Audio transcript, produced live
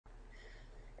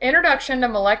Introduction to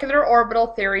Molecular Orbital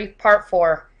Theory, Part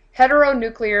 4,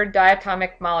 Heteronuclear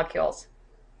Diatomic Molecules.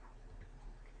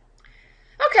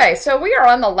 Okay, so we are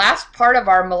on the last part of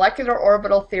our molecular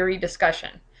orbital theory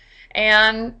discussion.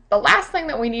 And the last thing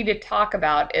that we need to talk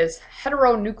about is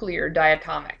heteronuclear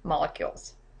diatomic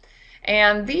molecules.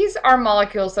 And these are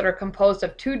molecules that are composed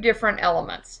of two different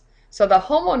elements. So the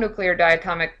homonuclear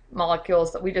diatomic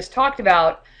molecules that we just talked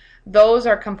about, those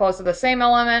are composed of the same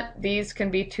element. These can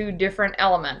be two different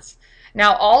elements.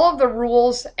 Now, all of the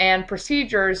rules and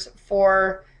procedures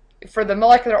for the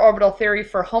molecular orbital theory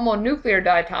for homonuclear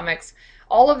diatomics,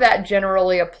 all of that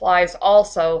generally applies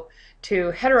also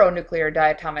to heteronuclear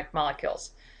diatomic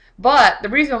molecules. But the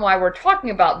reason why we're talking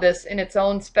about this in its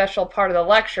own special part of the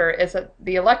lecture is that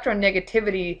the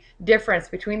electronegativity difference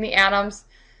between the atoms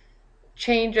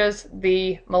changes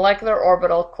the molecular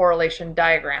orbital correlation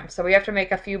diagram. So we have to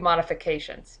make a few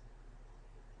modifications.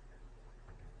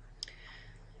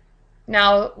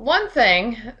 Now, one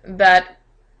thing that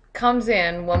comes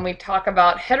in when we talk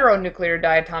about heteronuclear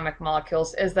diatomic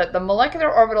molecules is that the molecular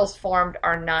orbitals formed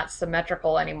are not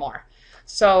symmetrical anymore.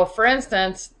 So, for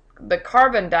instance, the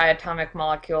carbon diatomic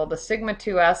molecule, the sigma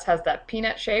 2s, has that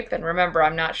peanut shape, and remember,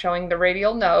 I'm not showing the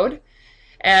radial node,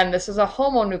 and this is a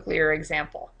homonuclear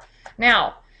example.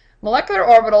 Now, molecular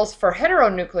orbitals for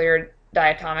heteronuclear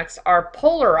diatomics are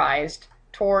polarized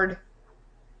toward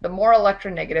the more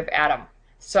electronegative atom.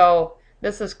 So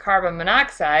this is carbon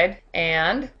monoxide,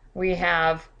 and we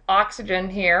have oxygen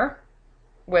here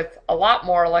with a lot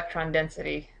more electron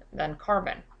density than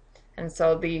carbon. And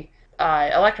so the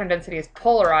electron density is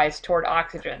polarized toward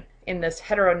oxygen in this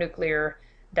heteronuclear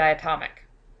diatomic.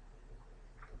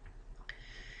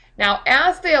 Now,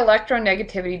 as the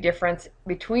electronegativity difference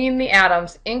between the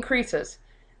atoms increases,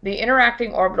 the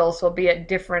interacting orbitals will be at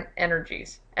different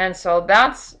energies. And so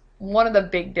that's one of the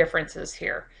big differences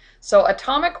here. So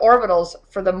atomic orbitals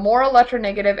for the more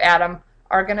electronegative atom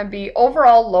are going to be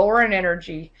overall lower in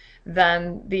energy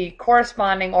than the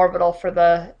corresponding orbital for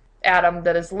the atom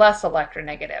that is less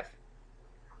electronegative.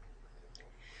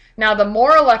 Now, the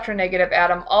more electronegative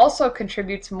atom also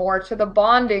contributes more to the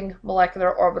bonding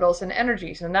molecular orbitals and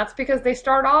energies, and that's because they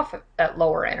start off at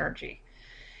lower energy.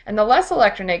 And the less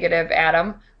electronegative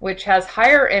atom, which has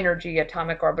higher energy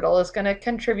atomic orbital, is going to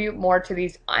contribute more to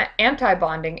these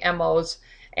anti-bonding MOs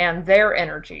and their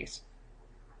energies.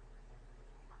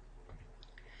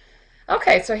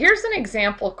 Okay, so here's an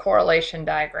example correlation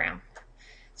diagram.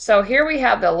 So here we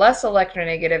have the less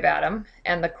electronegative atom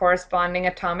and the corresponding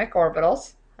atomic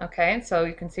orbitals. Okay, so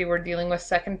you can see we're dealing with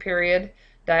second period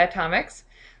diatomics.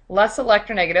 Less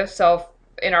electronegative, so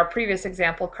in our previous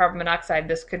example, carbon monoxide,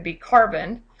 this could be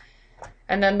carbon.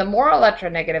 And then the more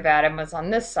electronegative atom is on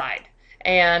this side.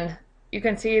 And you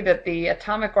can see that the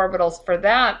atomic orbitals for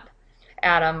that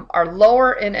atom are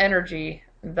lower in energy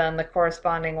than the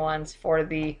corresponding ones for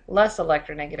the less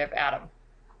electronegative atom.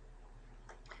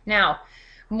 Now,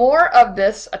 more of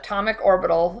this atomic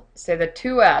orbital, say the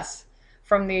 2s,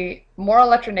 from the more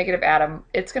electronegative atom,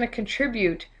 it's going to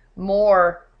contribute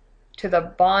more to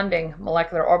the bonding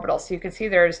molecular orbital. So you can see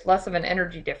there's less of an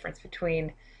energy difference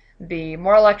between the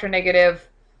more electronegative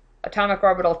atomic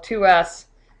orbital 2s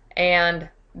and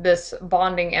this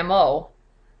bonding MO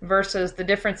versus the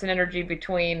difference in energy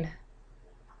between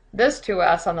this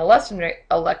 2s on the less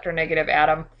electronegative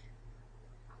atom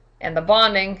and the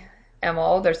bonding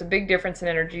MO. There's a big difference in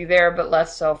energy there, but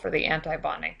less so for the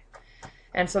anti-bonding.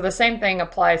 And so the same thing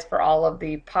applies for all of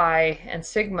the pi and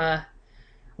sigma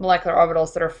molecular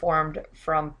orbitals that are formed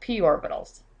from p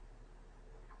orbitals.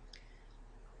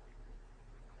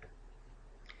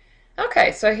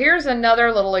 Okay, so here's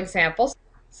another little example.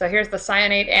 So here's the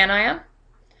cyanate anion.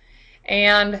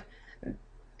 And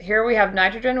here we have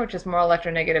nitrogen, which is more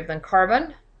electronegative than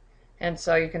carbon. And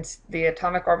so you can see the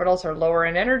atomic orbitals are lower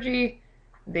in energy.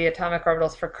 The atomic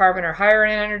orbitals for carbon are higher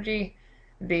in energy.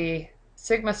 The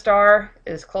sigma star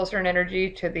is closer in energy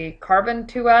to the carbon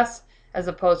 2s as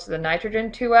opposed to the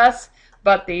nitrogen 2s,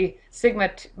 but the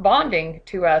sigma bonding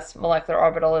 2s molecular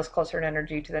orbital is closer in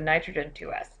energy to the nitrogen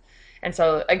 2s. And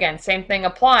so again, same thing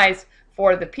applies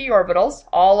for the p orbitals.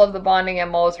 All of the bonding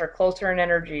MOs are closer in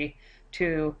energy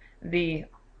to the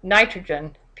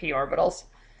nitrogen p orbitals,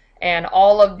 and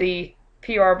all of the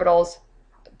p orbitals,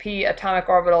 p atomic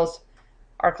orbitals,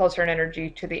 are closer in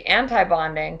energy to the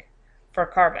anti-bonding for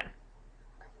carbon.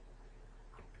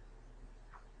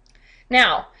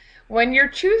 Now, when you're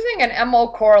choosing an MO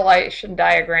correlation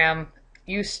diagram,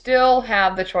 you still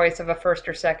have the choice of a first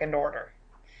or second order.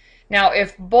 Now,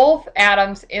 if both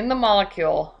atoms in the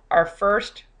molecule are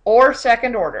first or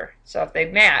second order, so if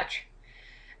they match,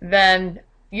 then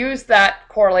use that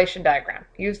correlation diagram.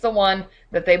 Use the one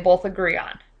that they both agree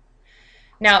on.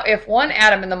 Now, if one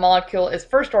atom in the molecule is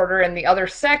first order and the other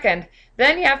second,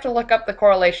 then you have to look up the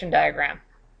correlation diagram,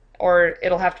 or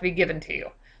it'll have to be given to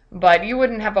you. But you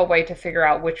wouldn't have a way to figure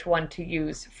out which one to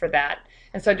use for that.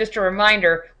 And so just a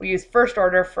reminder, we use first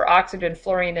order for oxygen,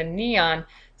 fluorine, and neon,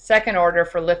 second order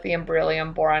for lithium,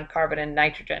 beryllium, boron, carbon, and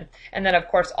nitrogen. And then, of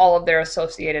course, all of their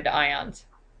associated ions.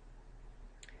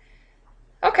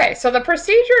 Okay, so the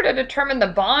procedure to determine the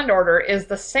bond order is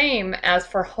the same as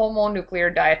for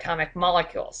homonuclear diatomic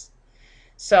molecules.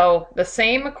 So the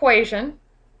same equation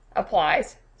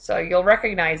applies. So you'll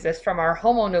recognize this from our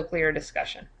homonuclear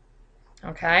discussion.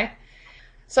 Okay?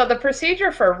 So the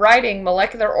procedure for writing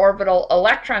molecular orbital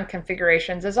electron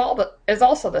configurations is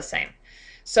also the same.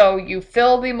 So you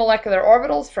fill the molecular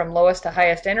orbitals from lowest to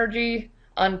highest energy,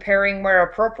 unpairing where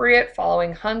appropriate,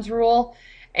 following Hund's rule,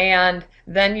 and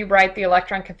then you write the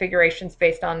electron configurations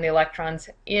based on the electrons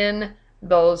in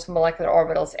those molecular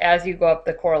orbitals as you go up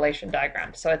the correlation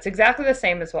diagram. So it's exactly the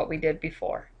same as what we did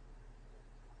before.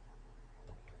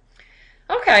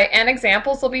 Okay, and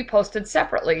examples will be posted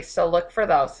separately, so look for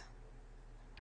those.